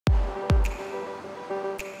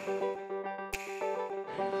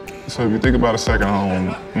So if you think about a second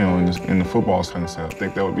home, you know, in the football concept, I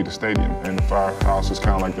think that would be the stadium. And the Firehouse is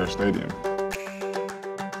kind of like their stadium.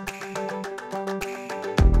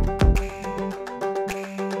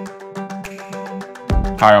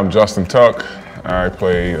 Hi, I'm Justin Tuck. I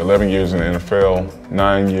played 11 years in the NFL,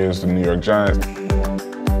 9 years in the New York Giants.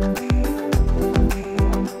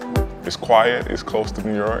 It's quiet, it's close to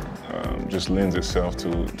New York, just lends itself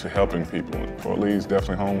to helping people. Fort Lee's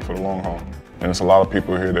definitely home for the long haul. And it's a lot of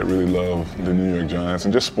people here that really love the New York Giants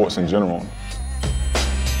and just sports in general.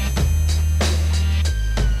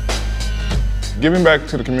 Giving back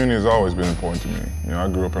to the community has always been important to me. You know, I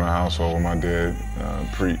grew up in a household where my dad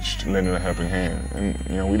preached lending a helping hand. And,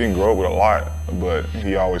 you know, we didn't grow up with a lot, but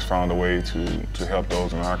he always found a way to help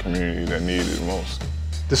those in our community that needed it most.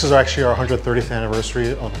 This is actually our 130th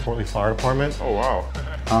anniversary of the Fort Lee Fire Department. Oh, wow.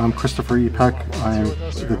 I'm Christopher E. Peck. I'm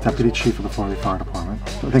the Deputy Chief of the Fort Lee Fire Department.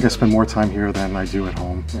 I think I spend more time here than I do at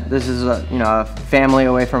home. This is a family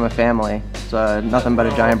away from a family. It's nothing but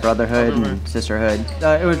a giant brotherhood and sisterhood.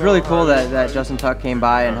 It was really cool that Justin Tuck came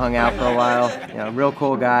by and hung out for a while. You know, real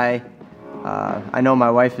cool guy. I know my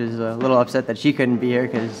wife is a little upset that she couldn't be here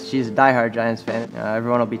because she's a diehard Giants fan.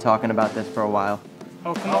 Everyone will be talking about this for a while.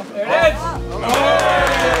 Oh, come on. There it is!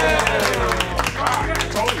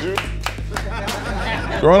 Told you.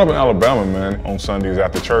 Growing up in Alabama, man, on Sundays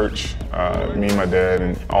after church, me and my dad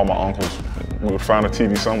and all my uncles, we would find a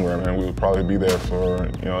TV somewhere, man. We would probably be there for,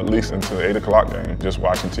 you know, at least until the 8 o'clock game, just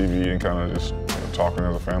watching TV and kind of just talking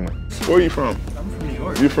as a family. Where are you from? I'm from New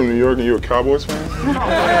York. You from New York and you're a Cowboys fan?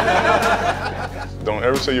 Don't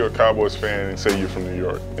ever say you're a Cowboys fan and say you're from New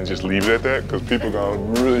York and just leave it at that, because people are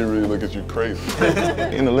going to really, really look at you crazy.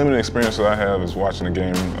 In the limited experience that I have is watching a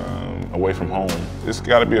game away from home, it's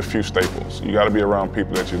got to be a few staples. You got to be around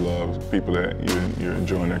people that you love, people that you're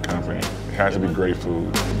enjoying their company. It has to be great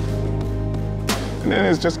food. And then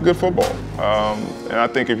it's just good football. And I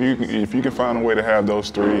think if you can find a way to have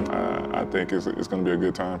those three, I think it's going to be a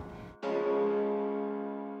good time.